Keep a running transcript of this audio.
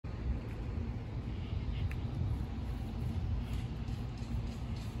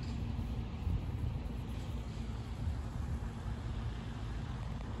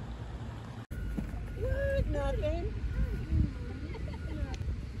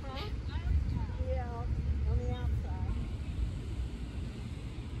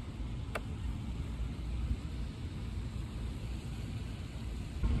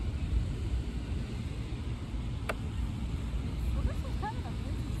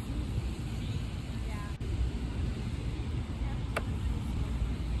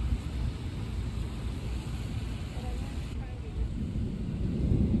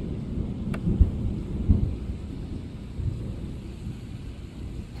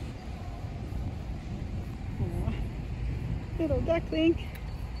little duckling.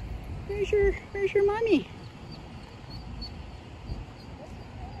 Where's your mommy?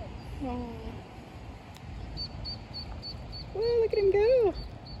 Oh. Whoa, look at him go.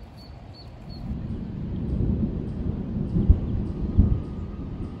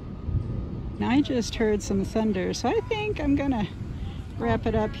 I just heard some thunder, so I think I'm gonna wrap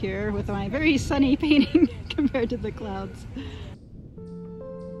it up here with my very sunny painting compared to the clouds.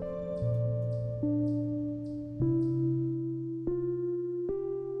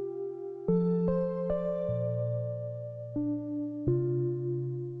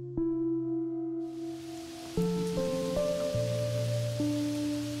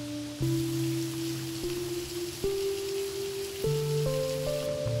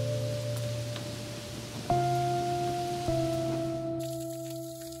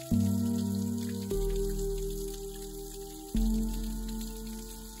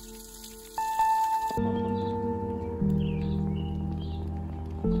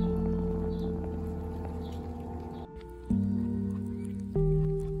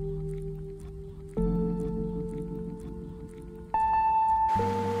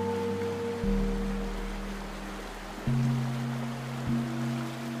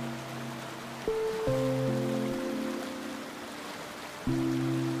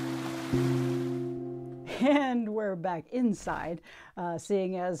 And we're back inside,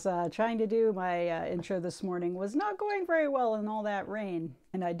 seeing as trying to do my intro this morning was not going very well in all that rain.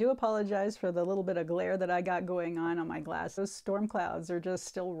 And I do apologize for the little bit of glare that I got going on my glass. Those storm clouds are just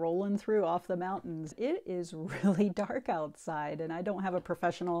still rolling through off the mountains. It is really dark outside, and I don't have a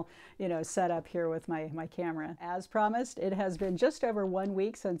professional, setup here with my camera. As promised, it has been just over 1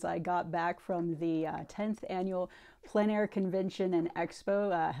 week since I got back from the 10th annual Plein Air Convention and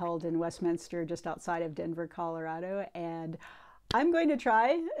Expo held in Westminster, just outside of Denver, Colorado. And I'm going to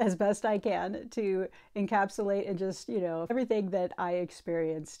try as best I can to encapsulate and just, everything that I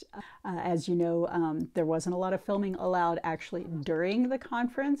experienced. As you know, there wasn't a lot of filming allowed actually during the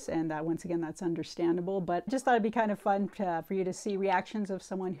conference, and once again, that's understandable, but just thought it'd be kind of fun for you to see reactions of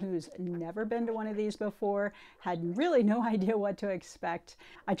someone who's never been to one of these before, had really no idea what to expect.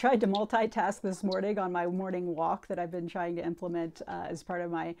 I tried to multitask this morning on my morning walk that I've been trying to implement as part of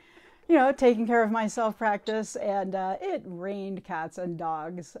my taking care of myself practice, and it rained cats and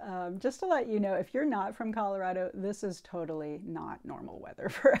dogs. Just to let you know, if you're not from Colorado, this is totally not normal weather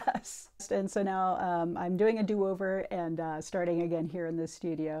for us. And so now I'm doing a do-over and starting again here in the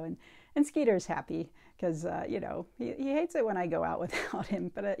studio, and Skeeter's happy because, he hates it when I go out without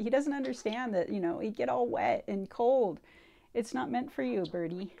him, but he doesn't understand that, he'd get all wet and cold. It's not meant for you,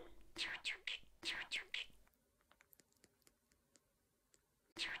 birdie.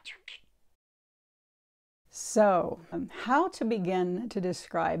 So, how to begin to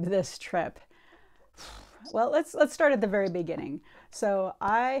describe this trip? Well, let's start at the very beginning. So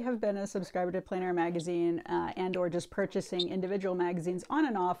I have been a subscriber to Plein Air magazine and or just purchasing individual magazines on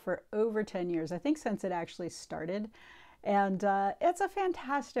and off for over 10 years, I think since it actually started. And it's a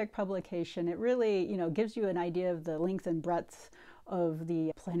fantastic publication. It really, gives you an idea of the length and breadth of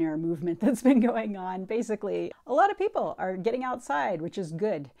the plein air movement that's been going on. Basically, a lot of people are getting outside, which is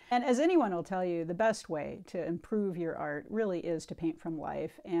good. And as anyone will tell you, the best way to improve your art really is to paint from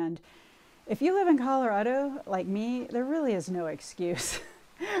life. And if you live in Colorado, like me, there really is no excuse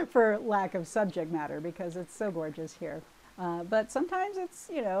for lack of subject matter because it's so gorgeous here. But sometimes it's,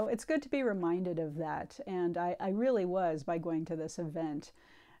 it's good to be reminded of that. And I really was by going to this event.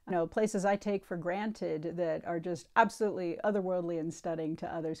 Places I take for granted that are just absolutely otherworldly and stunning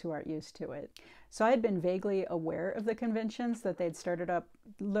to others who aren't used to it. So I had been vaguely aware of the conventions that they'd started up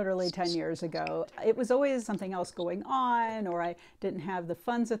literally 10 years ago. It was always something else going on, or I didn't have the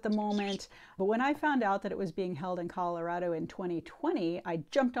funds at the moment. But when I found out that it was being held in Colorado in 2020, I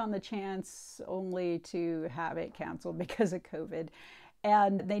jumped on the chance only to have it canceled because of COVID.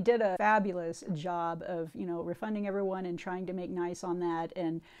 And they did a fabulous job of, refunding everyone and trying to make nice on that.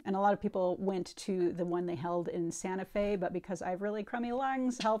 And a lot of people went to the one they held in Santa Fe, but because I have really crummy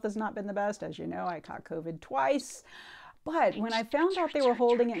lungs, health has not been the best. As you know, I caught COVID twice. But when I found out they were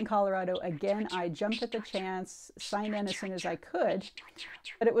holding it in Colorado again, I jumped at the chance, signed in as soon as I could.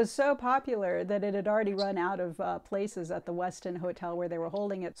 But it was so popular that it had already run out of places at the Westin hotel where they were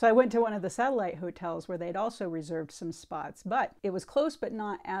holding it. So I went to one of the satellite hotels where they'd also reserved some spots. But it was close, but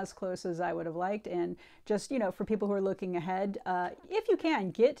not as close as I would have liked. And just, for people who are looking ahead, if you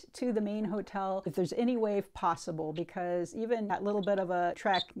can, get to the main hotel if there's any way possible, because even that little bit of a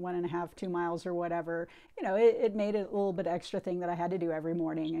trek, 1.5, 2 miles or whatever, it made it a little bit extra thing that I had to do every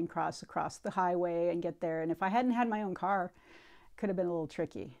morning and cross across the highway and get there. And if I hadn't had my own car, could have been a little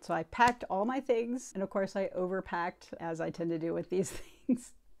tricky. So I packed all my things, and of course I overpacked, as I tend to do with these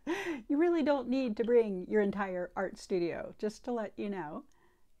things. You really don't need to bring your entire art studio, just to let you know.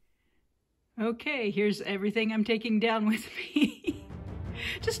 Okay, here's everything I'm taking down with me.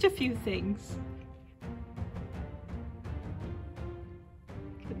 Just a few things.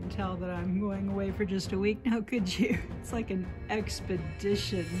 Couldn't tell that I'm going away for just a week now, could you? It's like an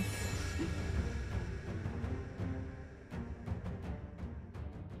expedition.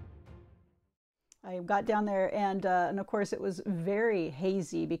 I got down there and of course it was very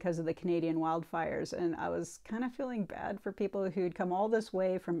hazy because of the Canadian wildfires, and I was kind of feeling bad for people who'd come all this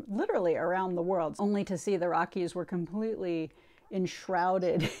way from literally around the world only to see the Rockies were completely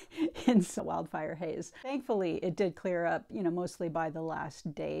enshrouded in some wildfire haze. Thankfully, it did clear up, mostly by the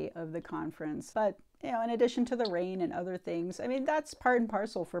last day of the conference. But in addition to the rain and other things, I mean, that's part and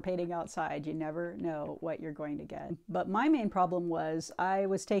parcel for painting outside. You never know what you're going to get. But my main problem was I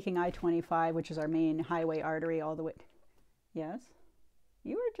was taking I-25, which is our main highway artery, all the way. Yes?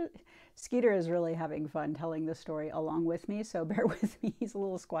 You were just... Skeeter is really having fun telling the story along with me, so bear with me. He's a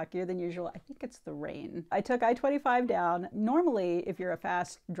little squawkier than usual. I think it's the rain. I took I-25 down. Normally, if you're a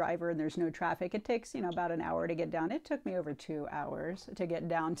fast driver and there's no traffic, it takes, about an hour to get down. It took me over 2 hours to get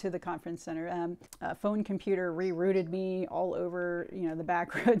down to the conference center. Phone computer rerouted me all over, the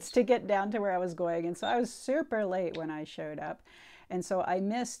back roads to get down to where I was going, and so I was super late when I showed up. And so I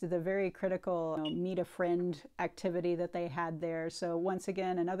missed the very critical meet a friend activity that they had there. So once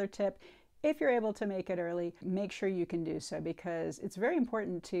again, another tip, if you're able to make it early, make sure you can do so, because it's very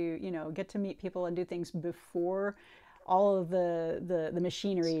important to, get to meet people and do things before all of the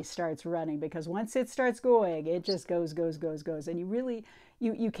machinery starts running, because once it starts going, it just goes. And you really,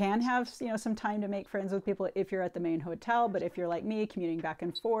 you can have, some time to make friends with people if you're at the main hotel, but if you're like me, commuting back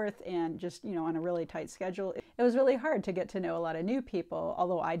and forth and just, on a really tight schedule, it was really hard to get to know a lot of new people,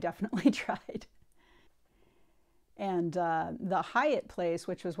 although I definitely tried. And the Hyatt place,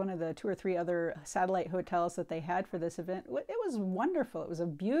 which was one of the 2 or 3 other satellite hotels that they had for this event, it was wonderful. It was a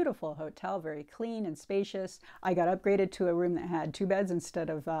beautiful hotel, very clean and spacious. I got upgraded to a room that had 2 beds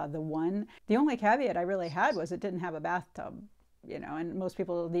instead of the 1. The only caveat I really had was it didn't have a bathtub. And most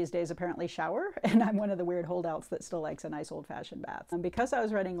people these days apparently shower, and I'm one of the weird holdouts that still likes a nice old-fashioned bath. And because I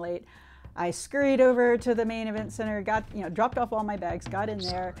was running late, I scurried over to the main event center, dropped off all my bags, got in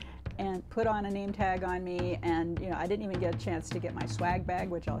there, and put on a name tag on me, and I didn't even get a chance to get my swag bag,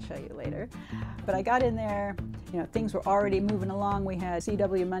 which I'll show you later. But I got in there, things were already moving along. We had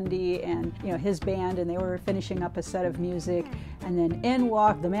C.W. Mundy and his band, and they were finishing up a set of music, and then in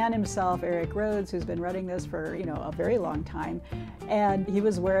walked the man himself, Eric Rhodes, who's been running this for a very long time, and he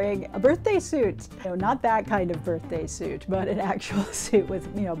was wearing a birthday suit. Not that kind of birthday suit, but an actual suit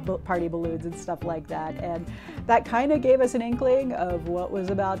with party balloons and stuff like that, and that kind of gave us an inkling of what was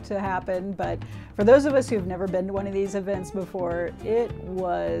about to happen. But for those of us who've never been to one of these events before, it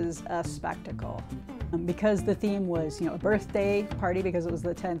was a spectacle. Because the theme was, a birthday party because it was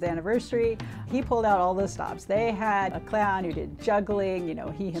the 10th anniversary, he pulled out all the stops. They had a clown who did juggling,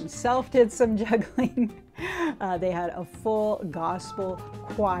 he himself did some juggling. They had a full gospel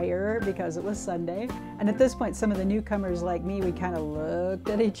choir because it was Sunday. And at this point, some of the newcomers like me, we kind of looked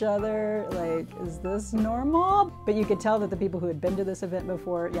at each other like, is this normal? But you could tell that the people who had been to this event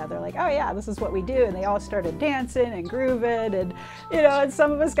before, they're like, oh yeah, this is what we do. And they all started dancing and grooving, and and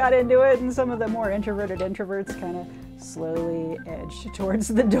some of us got into it, and some of the more introverted introverts kind of slowly edged towards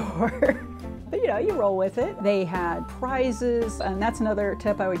the door. But you roll with it. They had prizes, and that's another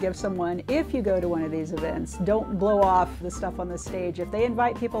tip I would give someone if you go to one of these events. Don't blow off the stuff on the stage. If they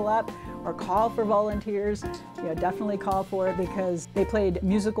invite people up or call for volunteers, definitely call for it, because they played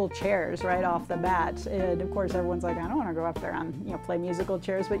musical chairs right off the bat. And of course everyone's like, I don't want to go up there and play musical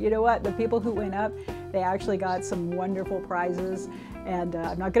chairs, but you know what? The people who went up, they actually got some wonderful prizes. And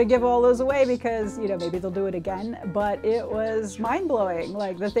I'm not going to give all those away because, maybe they'll do it again, but it was mind-blowing,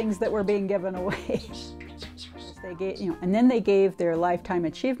 like the things that were being given away. They gave, and then they gave their Lifetime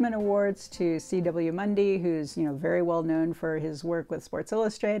Achievement Awards to C.W. Mundy, who's, very well known for his work with Sports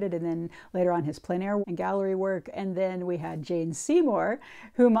Illustrated, and then later on his plein air and gallery work. And then we had Jane Seymour,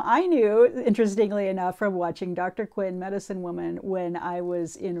 whom I knew, interestingly enough, from watching Dr. Quinn, Medicine Woman, when I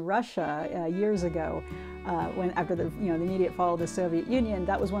was in Russia years ago. After the the immediate fall of the Soviet Union,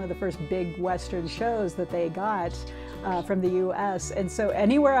 that was one of the first big Western shows that they got from the U.S. And so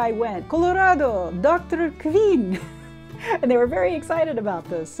anywhere I went, Colorado, Dr. Quinn, and they were very excited about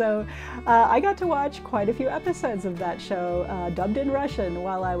this. So I got to watch quite a few episodes of that show, dubbed in Russian,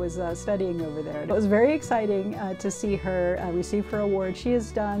 while I was studying over there. It was very exciting to see her receive her award. She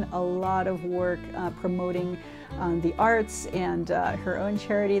has done a lot of work promoting the arts and her own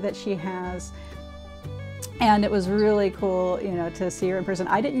charity that she has. And it was really cool, you know, to see her in person.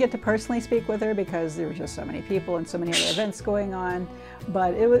 I didn't get to personally speak with her because there were just so many people and so many other events going on.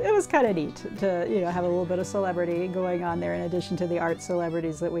 But it was kind of neat to, you know, have a little bit of celebrity going on there in addition to the art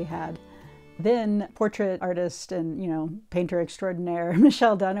celebrities that we had. Then portrait artist and, you know, painter extraordinaire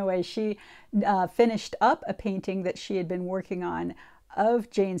Michelle Dunaway, she finished up a painting that she had been working on of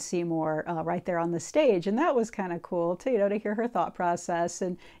Jane Seymour right there on the stage, and that was kind of cool to, you know, to hear her thought process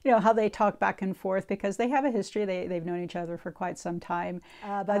and, you know, how they talk back and forth because they have a history. They've known each other for quite some time.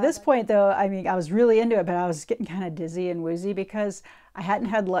 By this point, though, I mean, I was really into it, but I was getting kind of dizzy and woozy because I hadn't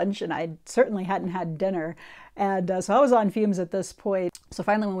had lunch and I certainly hadn't had dinner. And so I was on fumes at this point. So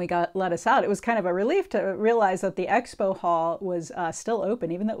finally, when we let us out, it was kind of a relief to realize that the expo hall was still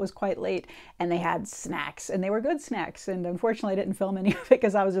open, even though it was quite late. And they had snacks, and they were good snacks. And unfortunately, I didn't film any of it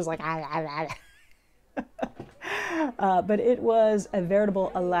because I was just like, but it was a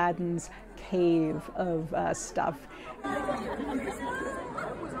veritable Aladdin's cave of stuff.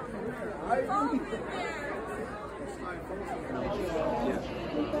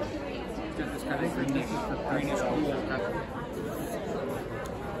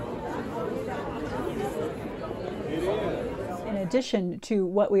 In addition to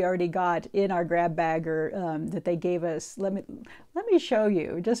what we already got in our grab bag or that they gave us, let me show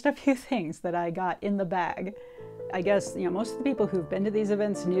you just a few things that I got in the bag. I guess, you know, most of the people who've been to these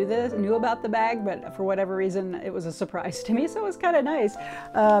events knew about the bag, but for whatever reason, it was a surprise to me. So it was kind of nice,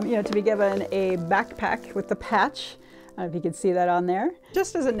 you know, to be given a backpack with the patch. If you can see that on there.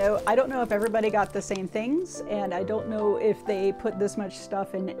 Just as a note, I don't know if everybody got the same things, and I don't know if they put this much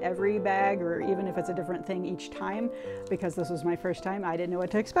stuff in every bag or even if it's a different thing each time, because this was my first time. I didn't know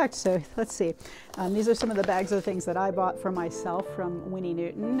what to expect, so let's see. These are some of the bags of things that I bought for myself from Winnie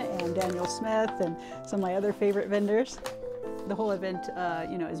Newton and Daniel Smith and some of my other favorite vendors. The whole event,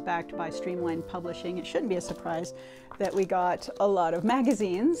 you know, is backed by Streamline Publishing. It shouldn't be a surprise that we got a lot of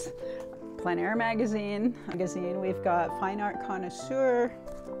magazines. Plein Air magazine. We've got Fine Art Connoisseur,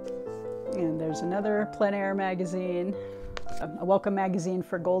 and there's another Plein Air magazine, a welcome magazine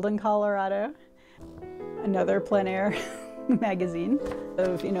for Golden, Colorado, another Plein Air magazine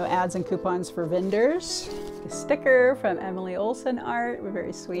of, you know, ads and coupons for vendors, a sticker from Emily Olson Art,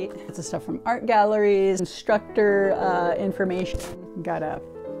 very sweet. It's the stuff from art galleries, instructor information. Got a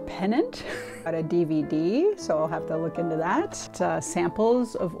pennant, got a DVD, so I'll have to look into that.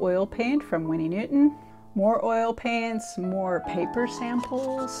 Samples of oil paint from Winnie Newton, more oil paints, more paper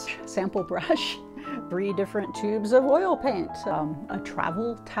samples, sample brush, 3 different tubes of oil paint, a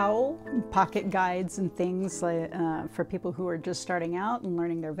travel towel, pocket guides and things like, for people who are just starting out and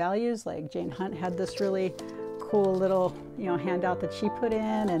learning their values. Like Jane Hunt had this really cool little, you know, handout that she put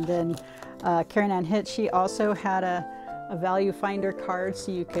in, and then Karen Ann Hitt, she also had a value finder card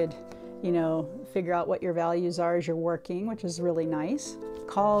so you could, you know, figure out what your values are as you're working, which is really nice.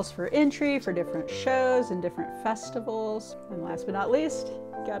 Calls for entry for different shows and different festivals. And last but not least,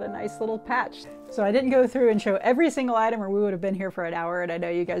 got a nice little patch. So I didn't go through and show every single item or we would have been here for an hour, and I know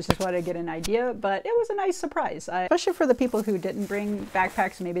you guys just wanted to get an idea, but it was a nice surprise. Especially for the people who didn't bring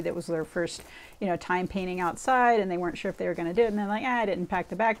backpacks, maybe that was their first, you know, time painting outside and they weren't sure if they were going to do it, and they're like, I didn't pack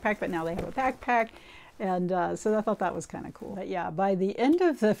the backpack, but now they have a backpack. And so I thought that was kind of cool. But yeah, by the end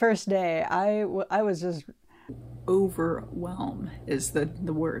of the first day, I was just overwhelmed is the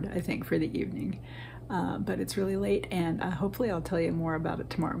word, I think, for the evening. But it's really late, and hopefully I'll tell you more about it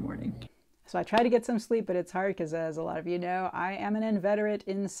tomorrow morning. So I try to get some sleep, but it's hard because, as a lot of you know, I am an inveterate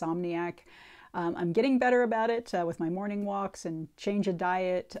insomniac. I'm getting better about it with my morning walks and change of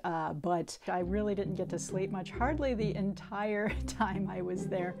diet, but I really didn't get to sleep much, hardly the entire time I was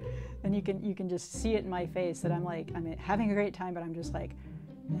there. And you can just see it in my face that I'm having a great time, but I'm just like,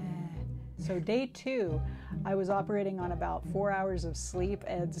 eh. So day 2, I was operating on about 4 hours of sleep,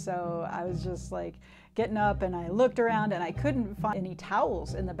 and so I was just like getting up, and I looked around and I couldn't find any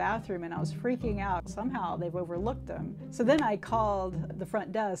towels in the bathroom, and I was freaking out. Somehow they've overlooked them. So then I called the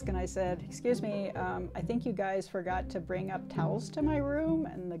front desk and I said, excuse me, I think you guys forgot to bring up towels to my room.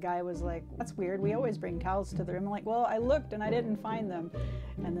 And the guy was like, that's weird, we always bring towels to the room. I'm like, well, I looked and I didn't find them.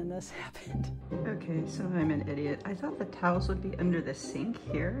 And then this happened. Okay, so I'm an idiot. I thought the towels would be under the sink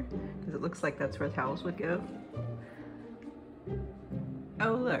here, because it looks like that's where towels would go.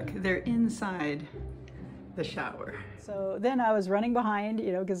 Oh look, they're inside the shower. So then I was running behind,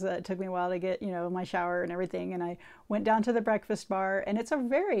 you know, because it took me a while to get, you know, my shower and everything, and I went down to the breakfast bar, and it's a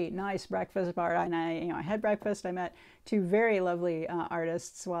very nice breakfast bar, and I had breakfast. I met 2 very lovely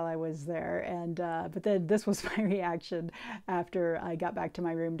artists while I was there, and but then this was my reaction after I got back to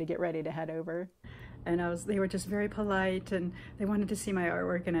my room to get ready to head over. and they were just very polite, and they wanted to see my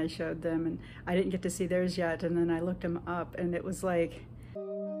artwork, and I showed them, and I didn't get to see theirs yet, and then I looked them up, and it was like,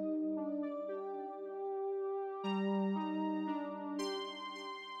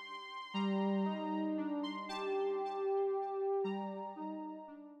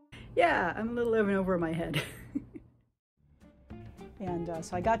 yeah, I'm a little over my head. And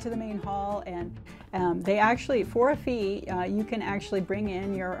so I got to the main hall, and they actually, for a fee, you can actually bring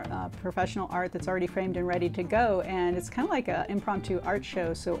in your professional art that's already framed and ready to go, and it's kind of like an impromptu art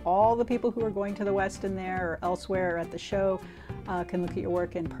show. So all the people who are going to the Westin there or elsewhere or at the show can look at your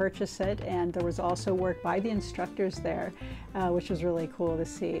work and purchase it. And there was also work by the instructors there, which was really cool to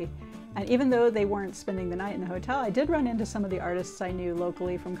see. And even though they weren't spending the night in the hotel, I did run into some of the artists I knew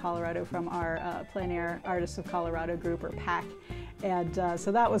locally from Colorado, from our Plein Air Artists of Colorado group, or PAC. And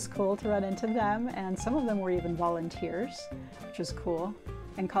so that was cool to run into them, and some of them were even volunteers, which was cool.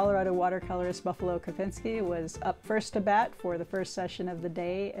 And Colorado watercolorist Buffalo Kavinsky was up first to bat for the first session of the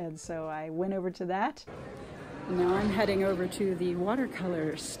day, and so I went over to that. Now I'm heading over to the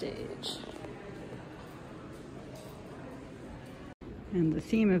watercolor stage. And the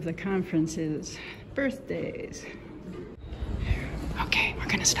theme of the conference is birthdays. Okay, we're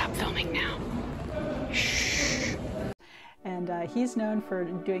gonna stop filming now. Shh. And he's known for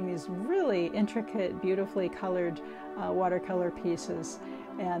doing these really intricate, beautifully colored watercolor pieces.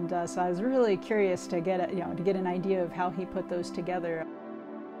 And so I was really curious to get an idea of how he put those together.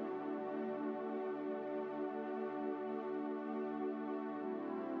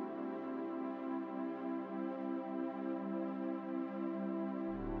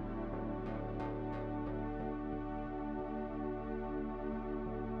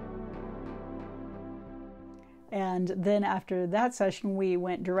 And then after that session, we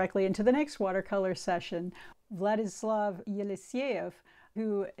went directly into the next watercolor session. Vladislav Yelisyev,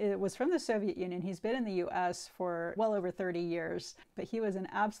 who was from the Soviet Union. He's been in the US for well over 30 years, but he was an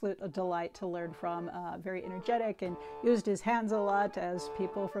absolute delight to learn from, very energetic, and used his hands a lot, as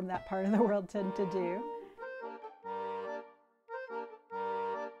people from that part of the world tend to do.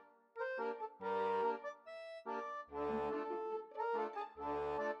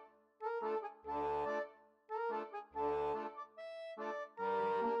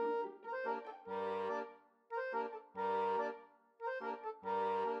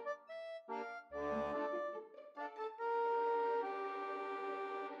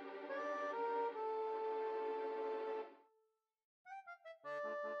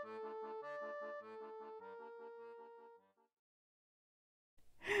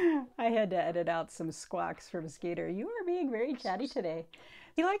 I had to edit out some squawks from Skeeter. You are being very chatty today.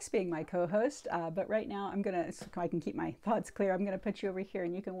 He likes being my co-host, but right now so I can keep my thoughts clear, I'm gonna put you over here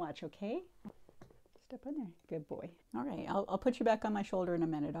and you can watch, okay? Step in there, good boy. All right, I'll put you back on my shoulder in a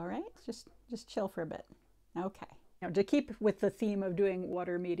minute, all right? Just chill for a bit. Okay. Now, to keep with the theme of doing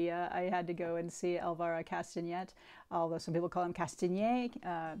water media, I had to go and see Alvaro Castagnet, although some people call him Castagnet.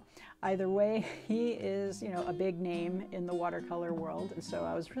 Either way, he is, a big name in the watercolor world, so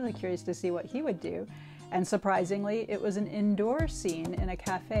I was really curious to see what he would do. And surprisingly, it was an indoor scene in a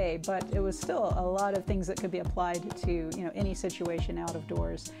cafe, but it was still a lot of things that could be applied to, any situation out of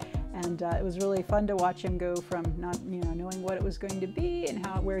doors. And it was really fun to watch him go from not, knowing what it was going to be and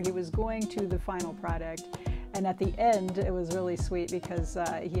where he was going to the final product. And at the end, it was really sweet because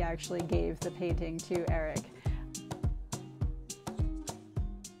he actually gave the painting to Eric.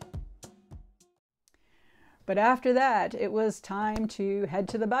 But after that, it was time to head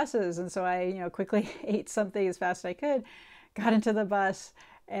to the buses. And so I, quickly ate something as fast as I could, got into the bus,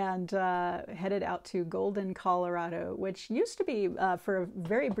 and headed out to Golden, Colorado, which used to be, for a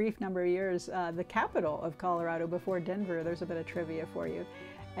very brief number of years, the capital of Colorado before Denver. There's a bit of trivia for you.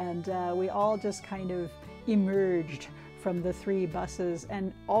 And we all just kind of emerged from the 3 buses,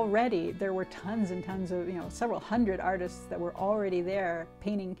 and already there were tons and tons of, several hundred artists that were already there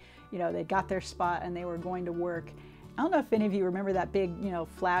painting. They got their spot and they were going to work. I don't know if any of you remember that big,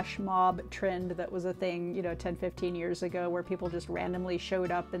 flash mob trend that was a thing, 10, 15 years ago, where people just randomly showed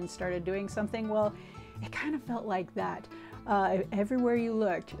up and started doing something. Well, it kind of felt like that. Everywhere you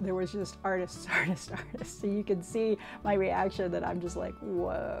looked, there was just artists, artists, artists. So you can see my reaction that I'm just like,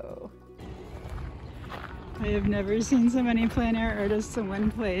 whoa. I have never seen so many plein air artists in one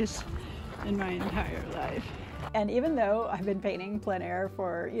place in my entire life. And even though I've been painting plein air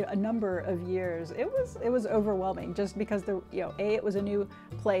for a number of years, it was overwhelming, just because A, it was a new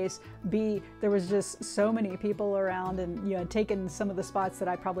place, B, there was just so many people around, and had taken some of the spots that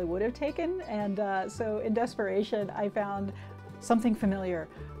I probably would have taken. And so in desperation, I found something familiar,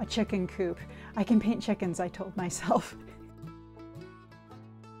 a chicken coop. I can paint chickens, I told myself.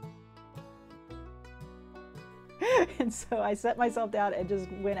 And so I set myself down and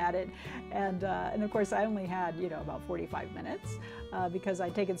just went at it. And of course I only had, about 45 minutes because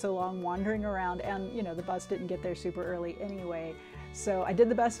I'd taken so long wandering around, and, the bus didn't get there super early anyway. So I did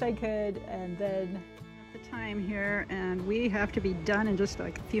the best I could, and then the time here, and we have to be done in just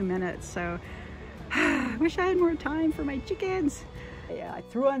like a few minutes. So I wish I had more time for my chickens. Yeah, I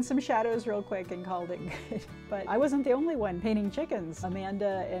threw on some shadows real quick and called it good. But I wasn't the only one painting chickens.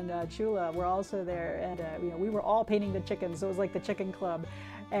 Amanda and Chula were also there, and we were all painting the chickens. So it was like the chicken club,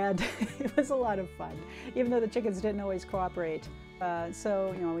 and it was a lot of fun, even though the chickens didn't always cooperate.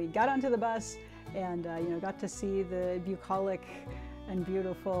 So we got onto the bus, and got to see the bucolic and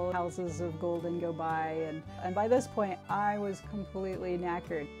beautiful houses of Golden go by, and by this point I was completely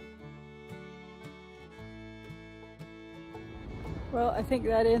knackered. Well, I think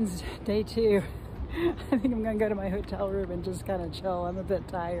that ends day 2. I think I'm gonna go to my hotel room and just kind of chill. I'm a bit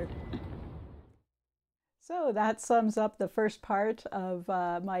tired. So that sums up the first part of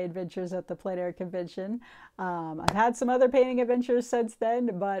my adventures at the Plein Air Convention. I've had some other painting adventures since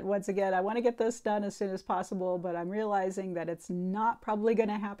then, but once again, I want to get this done as soon as possible, but I'm realizing that it's not probably going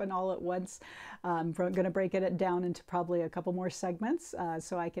to happen all at once. I'm going to break it down into probably a couple more segments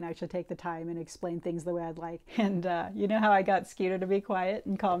so I can actually take the time and explain things the way I'd like. And you know how I got Skeeter to be quiet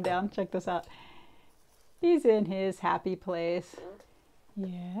and calm down? Check this out. He's in his happy place.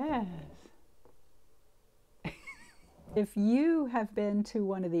 Yes. If you have been to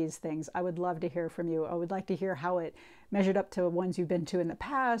one of these things, I would love to hear from you. I would like to hear how it measured up to ones you've been to in the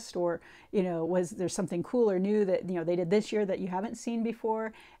past, or, was there something cool or new that, they did this year that you haven't seen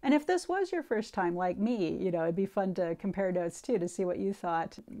before? And if this was your first time like me, it'd be fun to compare notes too, to see what you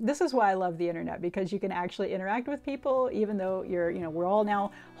thought. This is why I love the internet, because you can actually interact with people, even though we're all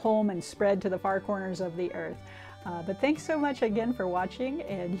now home and spread to the far corners of the earth. But thanks so much again for watching,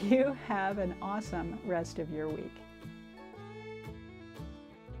 and you have an awesome rest of your week.